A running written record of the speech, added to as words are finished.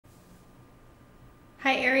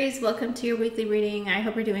Hi Aries, welcome to your weekly reading. I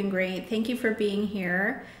hope you're doing great. Thank you for being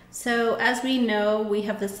here. So as we know, we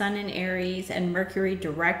have the Sun in Aries and Mercury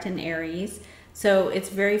direct in Aries. So it's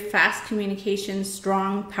very fast communication,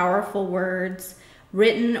 strong, powerful words,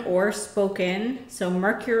 written or spoken. So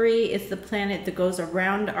Mercury is the planet that goes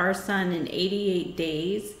around our Sun in 88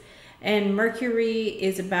 days. And Mercury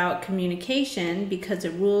is about communication because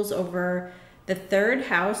it rules over the third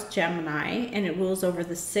house, Gemini, and it rules over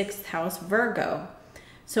the sixth house, Virgo.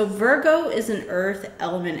 So Virgo is an earth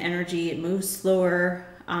element energy. It moves slower.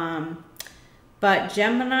 But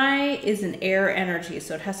Gemini is an air energy,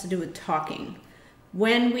 so it has to do with talking.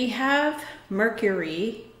 When we have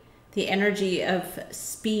Mercury, the energy of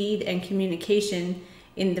speed and communication,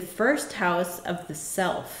 in the first house of the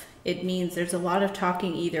self, it means there's a lot of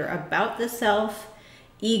talking either about the self,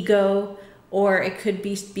 ego, or it could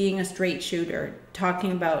be being a straight shooter,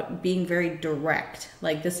 talking about being very direct.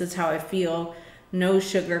 Like, this is how I feel. No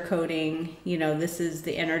sugarcoating, this is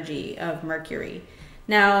the energy of Mercury.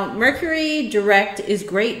 Now, Mercury direct is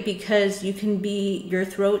great because your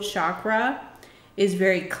throat chakra is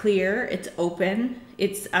very clear, it's open,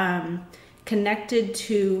 it's connected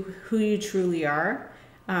to who you truly are,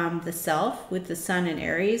 the self with the Sun in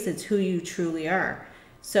Aries, it's who you truly are.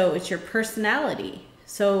 So it's your personality.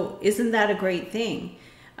 So isn't that a great thing?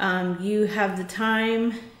 You have the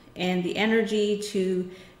time and the energy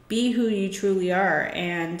to be who you truly are.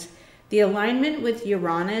 And the alignment with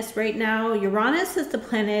Uranus right now, Uranus is the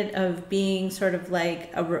planet of being sort of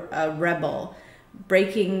like a rebel,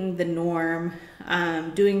 breaking the norm,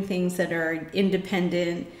 doing things that are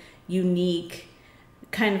independent, unique,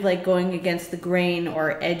 kind of like going against the grain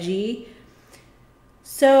or edgy.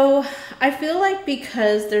 So I feel like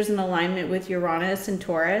because there's an alignment with Uranus and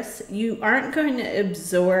Taurus, you aren't going to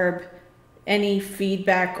absorb any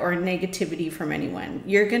feedback or negativity from anyone.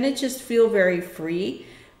 You're going to just feel very free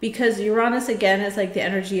because Uranus, again, is like the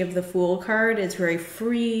energy of the Fool card. It's very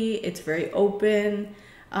free. It's very open.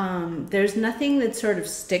 There's nothing that sort of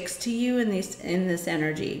sticks to you in this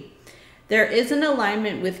energy. There is an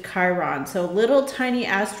alignment with Chiron. So little tiny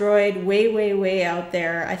asteroid way, way, way out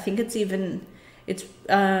there. I think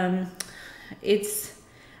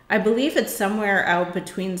I believe it's somewhere out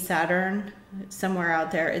between Saturn, somewhere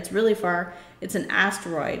out there. It's really far. It's an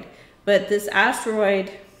asteroid. But this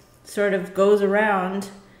asteroid sort of goes around,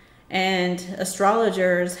 and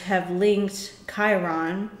astrologers have linked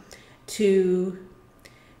Chiron to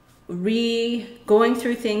going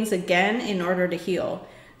through things again in order to heal.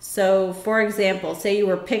 So, for example, say you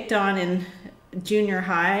were picked on in junior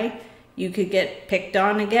high, you could get picked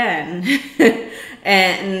on again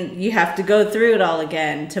and you have to go through it all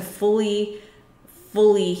again to fully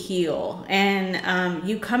heal. And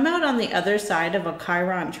you come out on the other side of a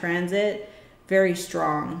Chiron transit very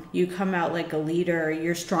strong. You come out like a leader.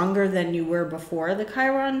 You're stronger than you were before the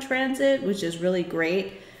Chiron transit, which is really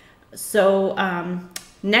great. So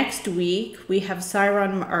next week we have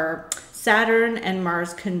Saturn and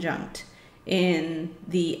Mars conjunct in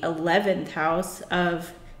the 11th house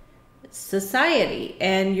of society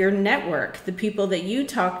and your network, the people that you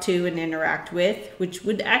talk to and interact with, which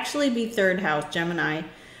would actually be third house, Gemini.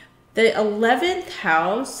 The 11th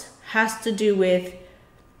house has to do with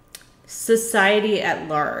society at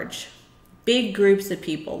large, big groups of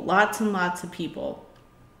people, lots and lots of people.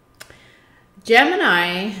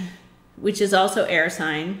 Gemini, which is also air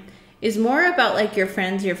sign, is more about like your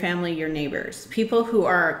friends, your family, your neighbors, people who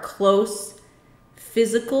are close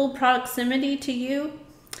physical proximity to you.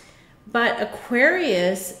 But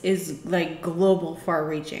Aquarius is like global,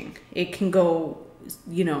 far-reaching. It can go,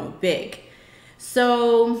 big.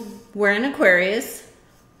 So we're in Aquarius.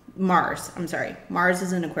 Mars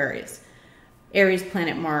is in Aquarius. Aries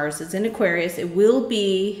planet Mars is in Aquarius. It will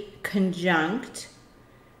be conjunct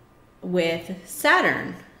with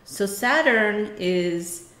Saturn. So Saturn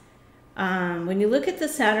is, when you look at the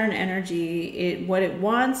Saturn energy, what it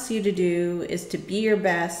wants you to do is to be your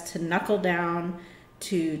best, to knuckle down,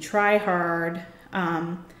 to try hard.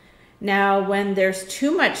 Now, when there's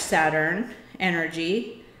too much Saturn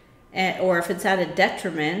energy, or if it's at a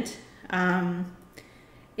detriment,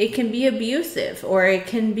 it can be abusive, or it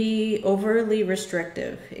can be overly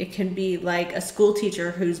restrictive. It can be like a school teacher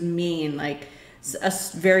who's mean, like a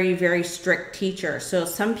very, very strict teacher. So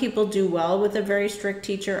some people do well with a very strict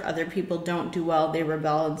teacher. Other people don't do well. They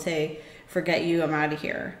rebel and say, forget you, I'm out of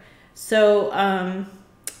here. So,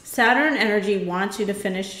 Saturn energy wants you to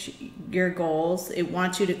finish your goals. It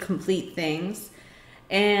wants you to complete things.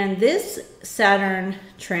 And this Saturn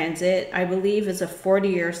transit, I believe, is a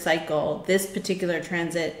 40-year cycle, this particular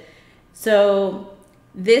transit. So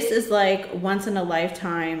this is like once in a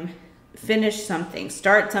lifetime finish something,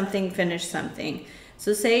 start something, finish something.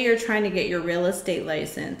 So say you're trying to get your real estate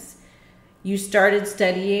license. You started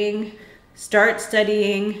studying, start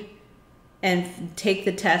studying, and take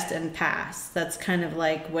the test and pass. That's kind of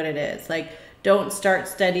like what it is. Like, don't start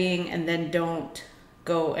studying and then don't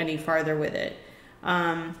go any farther with it.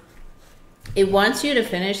 It wants you to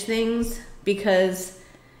finish things because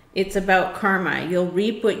it's about karma. You'll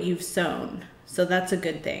reap what you've sown. So that's a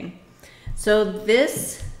good thing. So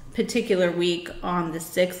this particular week on the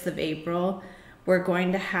 6th of April, we're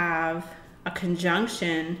going to have a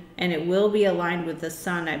conjunction, and it will be aligned with the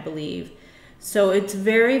sun, I believe. So it's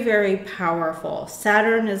very, very powerful.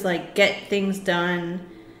 Saturn is like, get things done.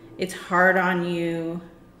 It's hard on you.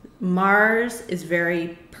 Mars is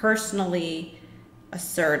very personally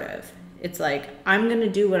assertive. It's like, I'm going to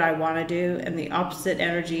do what I want to do. And the opposite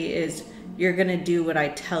energy is, you're going to do what I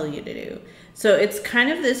tell you to do. So it's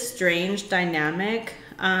kind of this strange dynamic.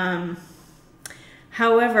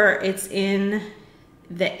 However, it's in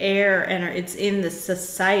the air and it's in the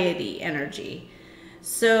society energy.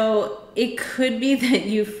 So it could be that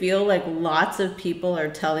you feel like lots of people are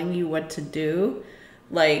telling you what to do.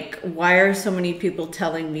 Like, why are so many people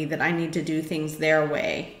telling me that I need to do things their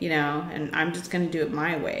way, you know, and I'm just going to do it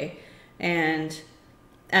my way. And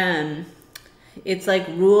it's like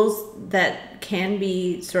rules that can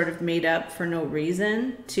be sort of made up for no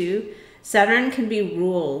reason too. Saturn can be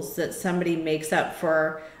rules that somebody makes up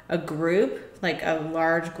for a group, like a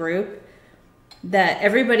large group, that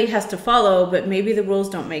everybody has to follow, but maybe the rules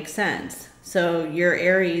don't make sense. So you're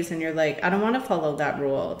Aries and you're like, I don't want to follow that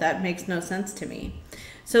rule. That makes no sense to me.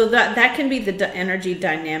 So that can be the energy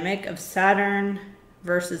dynamic of Saturn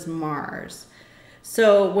versus Mars.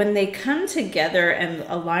 So when they come together and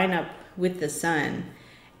align up with the sun,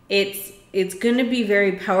 it's going to be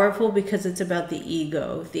very powerful because it's about the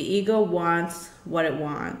ego. The ego wants what it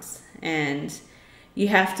wants, and you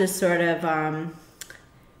have to sort of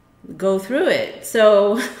go through it.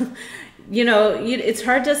 So, you know, it's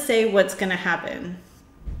hard to say what's going to happen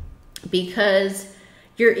because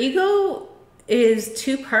your ego is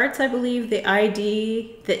two parts, I believe, the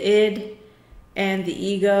ID, the id, and the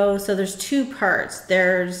ego. So there's two parts.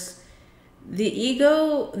 There's the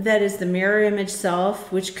ego that is the mirror image self,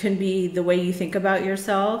 which can be the way you think about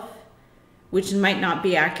yourself, which might not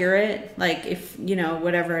be accurate, like if, you know,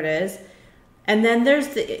 whatever it is. And then there's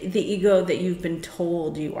the ego that you've been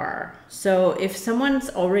told you are. So if someone's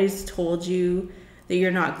always told you that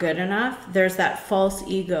you're not good enough, there's that false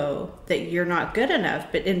ego that you're not good enough.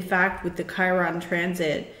 But in fact, with the Chiron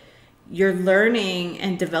transit, you're learning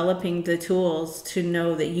and developing the tools to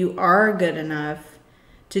know that you are good enough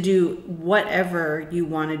to do whatever you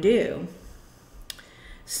want to do.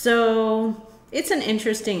 So it's an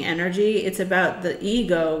interesting energy. It's about the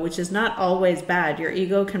ego, which is not always bad. Your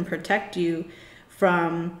ego can protect you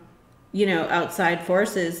from, you know, outside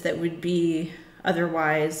forces that would be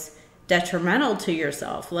otherwise detrimental to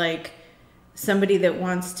yourself, like somebody that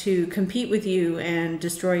wants to compete with you and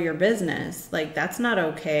destroy your business. Like, that's not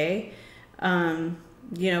okay.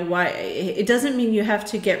 You know, why? It doesn't mean you have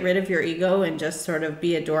to get rid of your ego and just sort of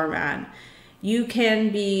be a doormat. You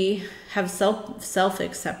can have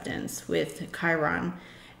self-acceptance with Chiron,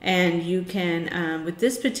 and you can, with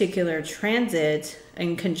this particular transit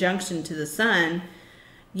in conjunction to the sun,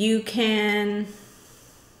 you can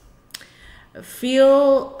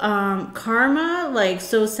feel karma. Like,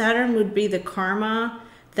 so Saturn would be the karma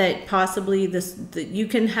that possibly you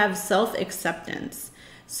can have self-acceptance.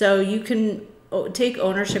 So you can take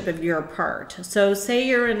ownership of your part. So say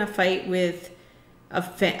you're in a fight with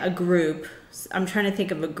a group. I'm trying to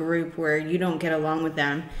think of a group where you don't get along with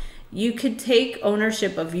them. You could take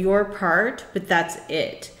ownership of your part, but that's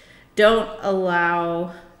it. Don't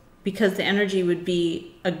allow, because the energy would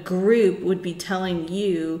be, a group would be telling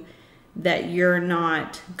you that you're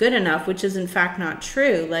not good enough, which is in fact not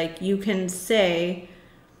true. Like, you can say,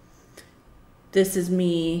 this is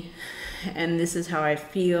me and this is how I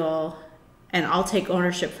feel, and I'll take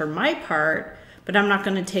ownership for my part, but I'm not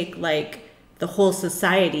going to take like the whole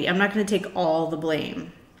society. I'm not going to take all the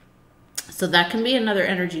blame. So that can be another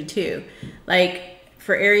energy too. Like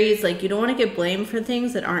for Aries, like you don't want to get blamed for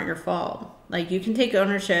things that aren't your fault. Like you can take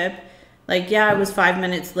ownership. Like, yeah, I was 5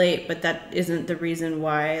 minutes late, but that isn't the reason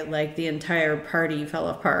why like the entire party fell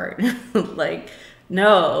apart. Like,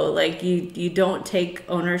 no, like you don't take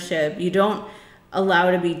ownership. You don't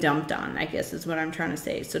allow to be dumped on, I guess is what I'm trying to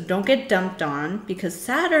say. So don't get dumped on, because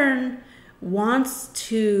Saturn wants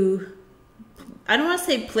to, I don't want to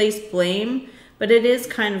say place blame, but it is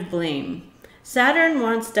kind of blame. Saturn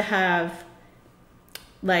wants to have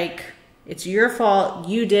like, it's your fault,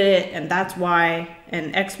 you did it, and that's why,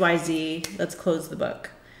 and XYZ, let's close the book.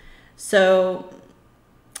 So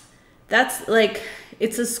that's like,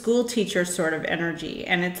 it's a school teacher sort of energy,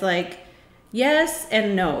 and it's like yes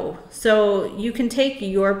and no. So you can take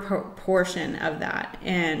your portion of that,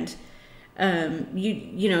 and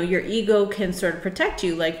you know, your ego can sort of protect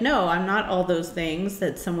you, like, no, I'm not all those things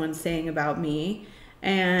that someone's saying about me.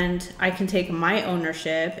 And I can take my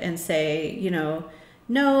ownership and say, you know,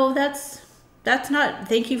 no, that's not,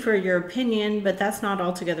 thank you for your opinion, but that's not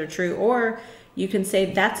altogether true. Or you can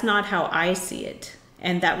say, that's not how I see it.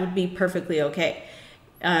 And that would be perfectly okay.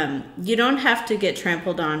 You don't have to get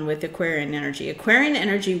trampled on with Aquarian energy. Aquarian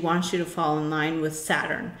energy wants you to fall in line with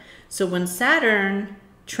Saturn. So when Saturn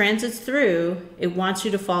transits through, it wants you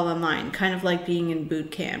to fall in line, kind of like being in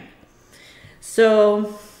boot camp.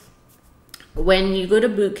 So when you go to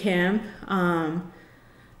boot camp,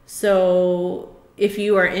 so if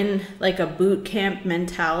you are in like a boot camp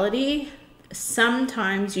mentality,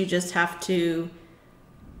 sometimes you just have to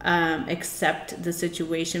accept the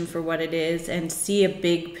situation for what it is and see a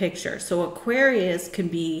big picture. So Aquarius can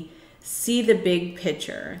see the big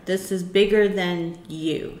picture. This is bigger than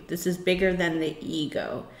you. This is bigger than the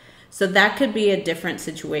ego. So that could be a different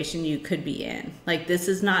situation you could be in. Like, this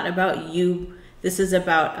is not about you. This is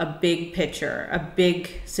about a big picture, a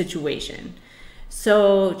big situation.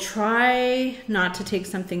 So try not to take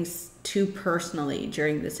something too personally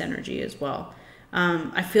during this energy as well.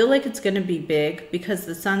 I feel like it's going to be big because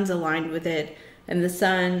the sun's aligned with it, and the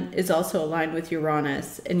sun is also aligned with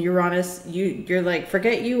Uranus. And Uranus, you're like,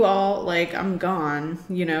 forget you all, like, I'm gone,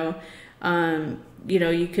 you know. You know,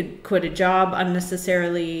 you could quit a job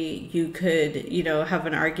unnecessarily. You could, you know, have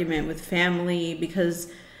an argument with family,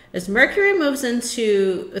 because as Mercury moves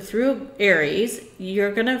through Aries,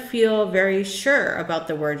 you're going to feel very sure about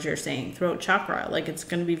the words you're saying, throat chakra, like it's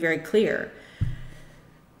going to be very clear.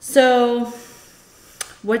 So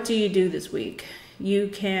what do you do this week? You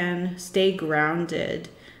can stay grounded,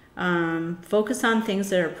 focus on things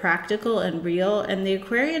that are practical and real, and the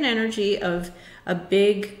Aquarian energy of a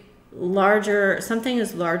big, larger, something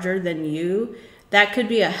is larger than you, that could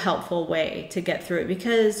be a helpful way to get through it,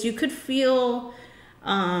 because you could feel,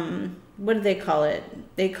 what do they call it?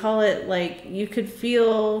 They call it like, you could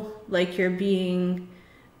feel like you're being,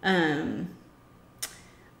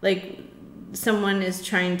 like someone is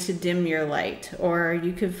trying to dim your light, or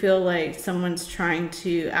you could feel like someone's trying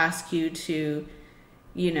to ask you to,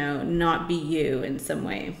 you know, not be you in some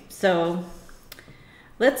way. So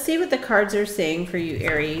let's see what the cards are saying for you,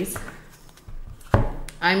 Aries.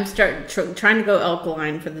 I'm trying to go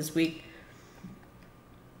alkaline for this week,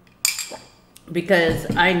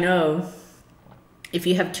 because I know if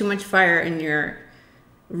you have too much fire in your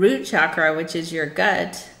root chakra, which is your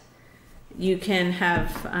gut, you can have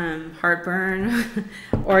heartburn,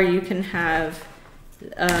 or you can have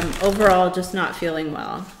overall just not feeling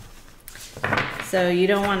well. So you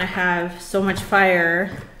don't want to have so much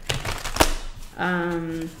fire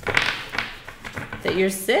that you're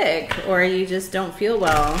sick, or you just don't feel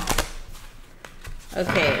well.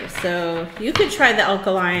 Okay, so you could try the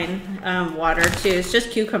alkaline water too. It's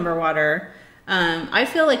just cucumber water. I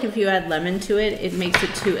feel like if you add lemon to it, it makes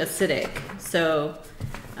it too acidic. So,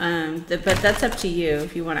 but that's up to you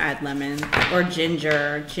if you want to add lemon or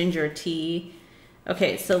ginger tea.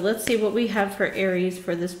 Okay, so let's see what we have for Aries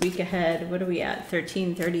for this week ahead. What are we at?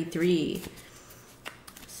 1333.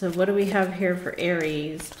 So what do we have here for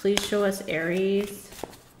Aries? Please show us Aries.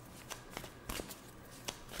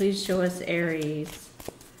 Please show us Aries.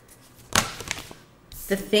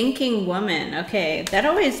 The thinking woman. Okay, that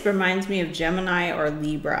always reminds me of Gemini or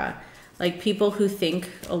Libra. Like people who think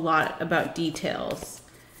a lot about details.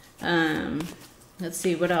 Let's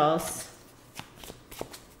see, what else?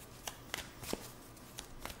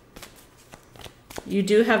 You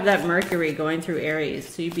do have that Mercury going through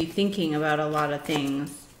Aries, so you'd be thinking about a lot of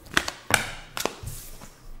things.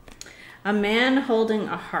 A man holding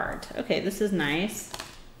a heart. Okay, this is nice.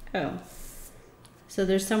 Oh, so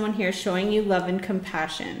there's someone here showing you love and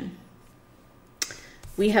compassion.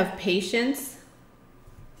 We have patience.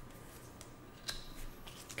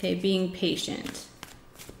 Okay, being patient.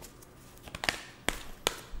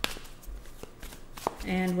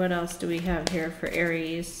 And what else do we have here for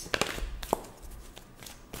Aries?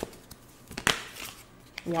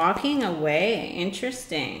 Walking away.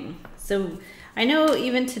 Interesting. So I know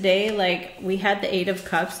even today, like we had the 8 of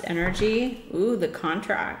Cups energy. Ooh, the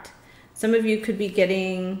contract. Some of you could be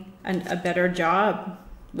getting a better job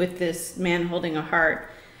with this man holding a heart.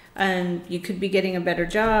 And you could be getting a better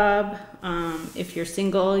job. If you're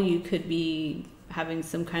single, you could be having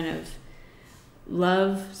some kind of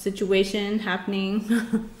love situation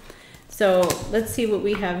happening. So let's see what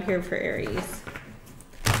we have here for Aries.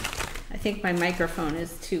 I think my microphone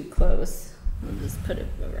is too close. I'll just put it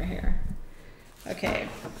over here. Okay.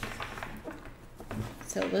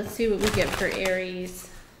 So let's see what we get for Aries.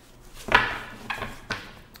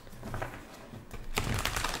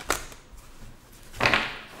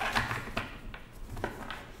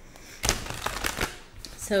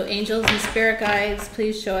 So angels and spirit guides,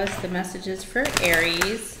 please show us the messages for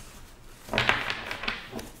Aries.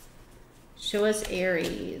 Show us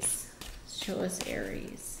Aries. Show us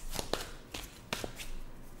Aries.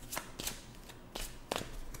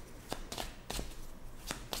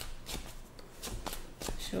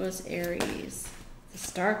 Show us Aries. The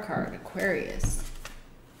star card, Aquarius.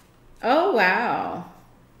 Oh, wow.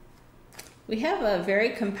 We have a very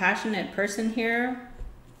compassionate person here.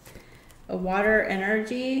 A water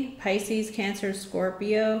energy, Pisces, Cancer,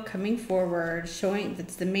 Scorpio, coming forward, showing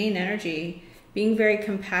that's the main energy, being very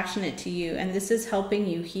compassionate to you, and this is helping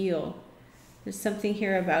you heal. There's something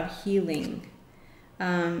here about healing.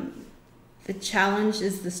 The challenge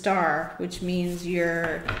is the star, which means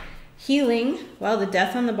you're healing. Well, the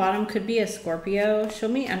death on the bottom could be a Scorpio. Show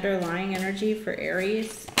me underlying energy for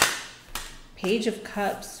Aries. Page of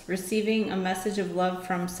Cups, receiving a message of love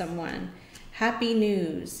from someone. Happy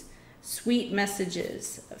news. Sweet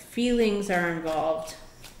messages, feelings are involved.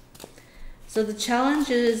 So the challenge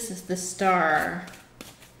is the star.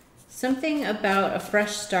 Something about a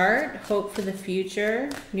fresh start, hope for the future,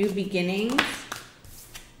 new beginnings.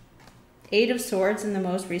 8 of Swords in the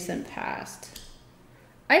most recent past.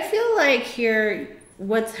 I feel like here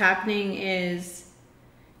what's happening is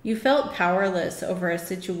you felt powerless over a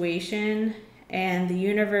situation, and the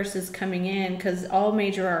universe is coming in because all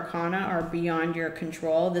major arcana are beyond your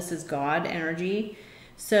control. This is God energy.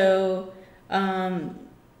 So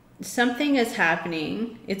something is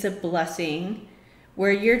happening. It's a blessing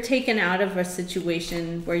where you're taken out of a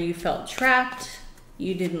situation where you felt trapped.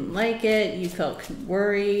 You didn't like it. You felt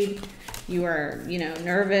worried. You were,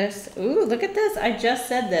 nervous. Ooh, look at this. I just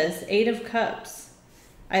said this. 8 of Cups.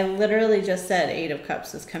 I literally just said 8 of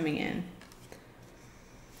Cups is coming in.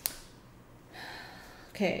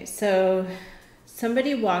 Okay, so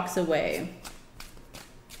somebody walks away.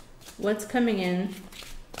 What's coming in?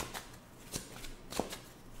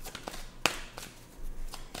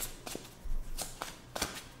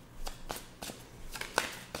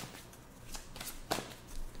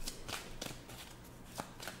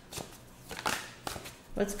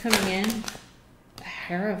 What's coming in? A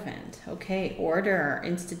Hierophant. Okay, order,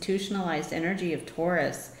 institutionalized energy of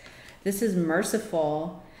Taurus. This is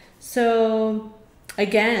merciful. So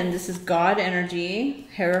again, this is God energy.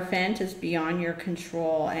 Hierophant is beyond your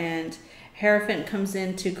control, and Hierophant comes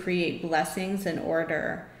in to create blessings and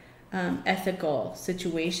order, ethical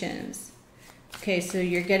situations. Okay, so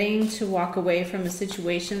you're getting to walk away from a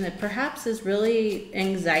situation that perhaps is really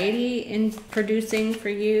anxiety in producing for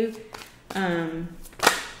you.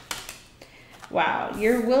 Wow,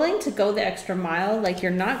 you're willing to go the extra mile, like you're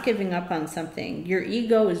not giving up on something. Your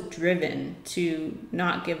ego is driven to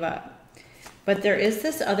not give up. But there is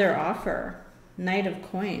this other offer, Knight of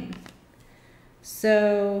Coin.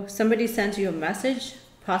 So somebody sends you a message,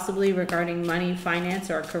 possibly regarding money, finance,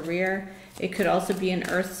 or career. It could also be an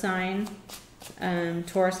earth sign,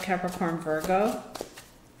 Taurus, Capricorn, Virgo.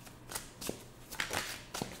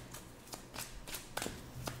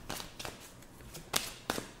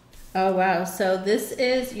 Oh, wow. So this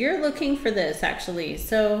is, you're looking for this actually.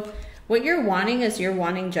 So what you're wanting is you're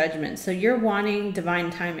wanting judgment. So you're wanting divine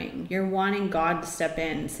timing. You're wanting God to step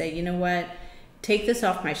in and say, you know what, take this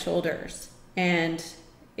off my shoulders. And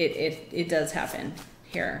it does happen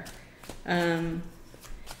here.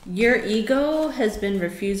 Your ego has been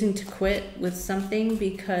refusing to quit with something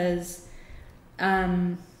because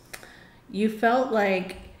you felt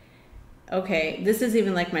like, okay, this is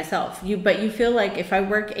even like myself. But you feel like if I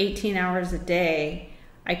work 18 hours a day,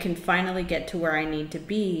 I can finally get to where I need to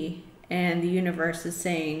be. And the universe is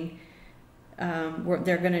saying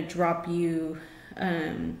they're going to drop you,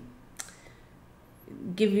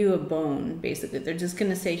 give you a bone, basically. They're just going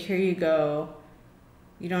to say, here you go.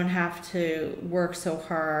 You don't have to work so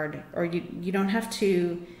hard, or you don't have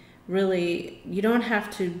to really, you don't have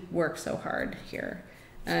to work so hard here.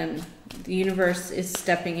 The universe is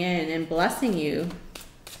stepping in and blessing you.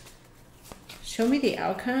 Show me the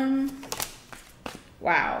outcome.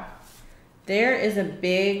 Wow. There is a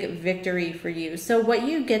big victory for you. So what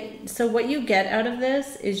you get out of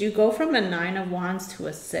this is you go from a 9 of Wands to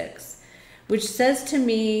a 6, which says to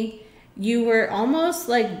me you were almost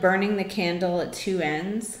like burning the candle at two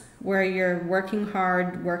ends, where you're working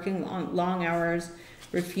hard, working long hours,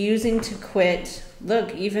 refusing to quit.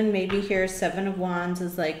 Look, even maybe here, Seven of Wands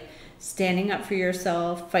is like standing up for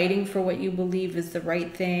yourself, fighting for what you believe is the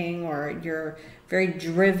right thing, or you're very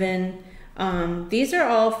driven. These are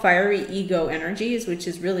all fiery ego energies, which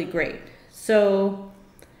is really great. So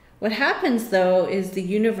what happens though is the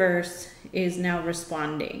universe is now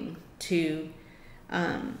responding to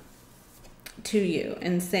you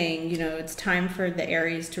and saying, you know, it's time for the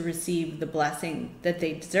Aries to receive the blessing that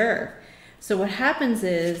they deserve. So what happens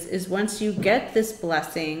is once you get this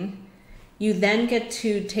blessing, you then get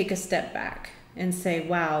to take a step back and say,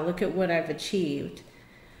 wow, look at what I've achieved.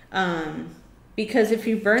 Because if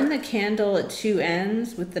you burn the candle at two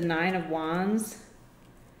ends with the Nine of Wands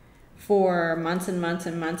for months and months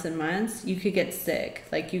and months and months, you could get sick.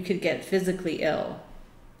 Like you could get physically ill.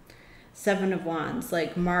 Seven of Wands,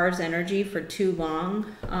 like Mars energy for too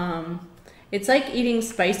long. It's like eating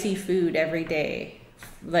spicy food every day.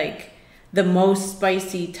 Like the most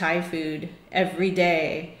spicy Thai food every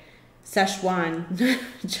day. Szechuan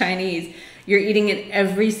Chinese. You're eating it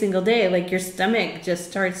every single day. Like your stomach just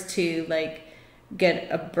starts to like get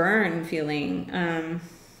a burn feeling.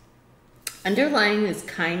 Underlying is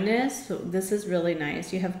kindness. So this is really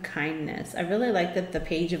nice. You have kindness. I really like that the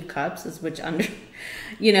Page of Cups is which under,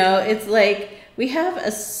 you know, it's like we have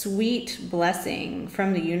a sweet blessing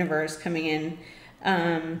from the universe coming in.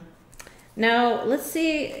 Now let's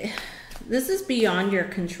see, this is beyond your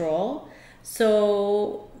control.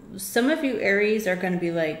 So some of you Aries are going to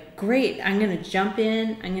be like, great, I'm going to jump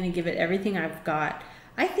in. I'm going to give it everything I've got.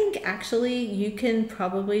 I think actually you can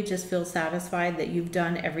probably just feel satisfied that you've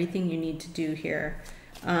done everything you need to do here.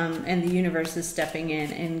 And the universe is stepping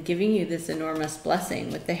in and giving you this enormous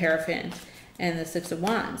blessing with the Hierophant and the Six of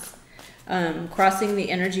Wands. Crossing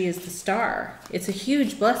the energy is the Star. It's a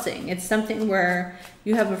huge blessing. It's something where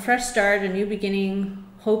you have a fresh start, a new beginning,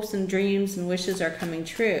 hopes and dreams and wishes are coming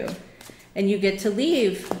true. And you get to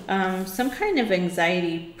leave some kind of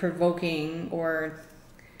anxiety-provoking or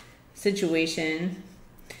situation.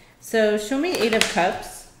 So show me Eight of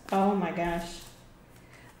Cups. Oh my gosh.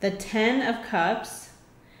 The Ten of Cups.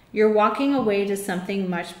 You're walking away to something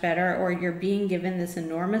much better, or you're being given this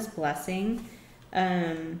enormous blessing.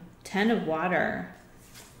 Ten of Water.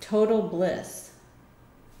 Total bliss.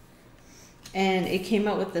 And it came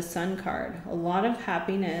out with the Sun card. A lot of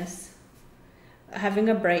happiness. Having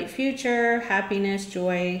a bright future, happiness,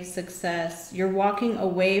 joy, success. You're walking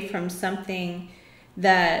away from something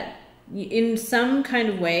that in some kind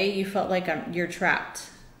of way you felt like you're trapped.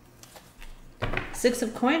 Six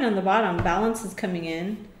of Coin on the bottom. Balance is coming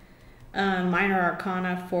in. Minor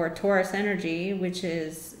Arcana for Taurus energy, which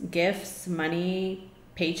is gifts, money,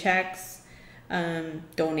 paychecks,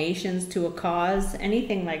 donations to a cause,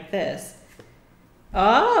 anything like this.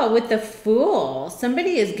 Oh, with the Fool.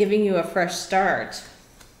 Somebody is giving you a fresh start.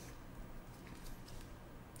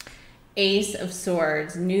 Ace of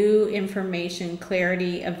Swords. New information,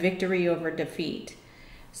 clarity, a victory over defeat.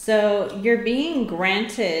 So you're being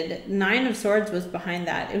granted, Nine of Swords was behind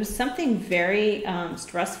that. It was something very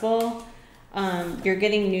stressful. You're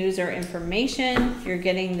getting news or information. You're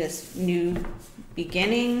getting this new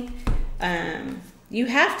beginning. You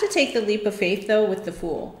have to take the leap of faith, though, with the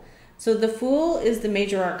Fool. So the Fool is the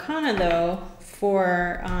major arcana, though,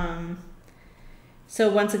 for, so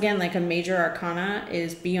once again, like a major arcana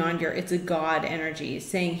is beyond your, it's a God energy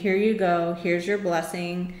saying, here you go, here's your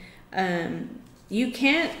blessing. You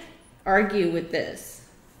can't argue with this.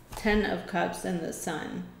 Ten of Cups and the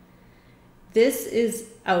Sun. This is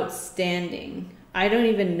outstanding. I don't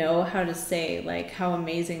even know how to say like how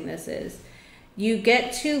amazing this is. You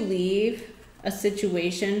get to leave a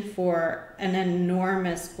situation for an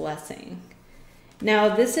enormous blessing.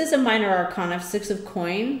 Now, this is a minor arcana of Six of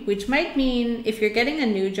Coin, which might mean if you're getting a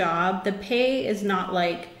new job, the pay is not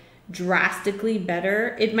like drastically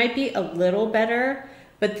better. It might be a little better,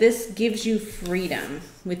 but this gives you freedom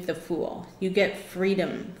with the Fool. You get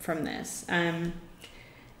freedom from this.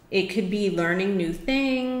 It could be learning new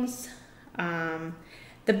things. The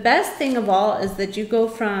best thing of all is that you go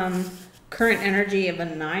from current energy of a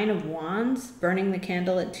Nine of Wands, burning the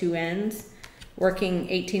candle at two ends, working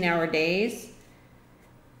 18-hour days,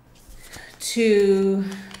 to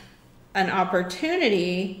an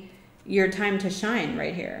opportunity, your time to shine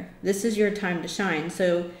right here. This is your time to shine.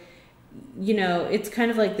 So, you know, it's kind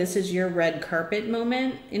of like this is your red carpet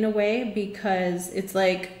moment in a way, because it's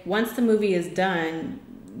like once the movie is done,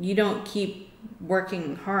 you don't keep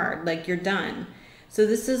working hard, like you're done. So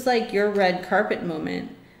this is like your red carpet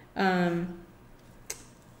moment.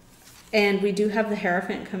 And we do have the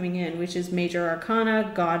Hierophant coming in, which is major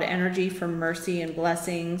arcana, God energy for mercy and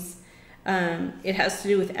blessings. It has to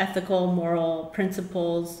do with ethical, moral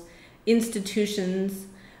principles, institutions.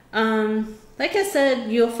 Like I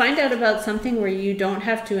said, you'll find out about something where you don't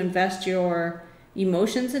have to invest your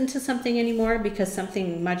emotions into something anymore because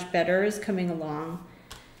something much better is coming along.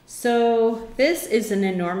 So this is an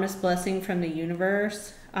enormous blessing from the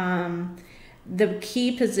universe. The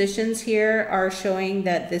key positions here are showing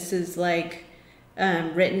that this is like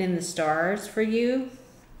written in the stars for you.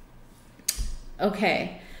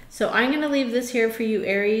 Okay, so I'm going to leave this here for you,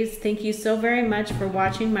 Aries. Thank you so very much for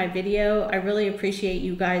watching my video. I really appreciate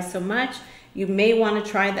you guys so much. You may want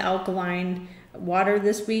to try the alkaline water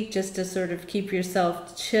this week just to sort of keep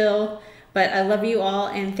yourself chill. But I love you all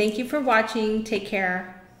and thank you for watching. Take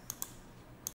care.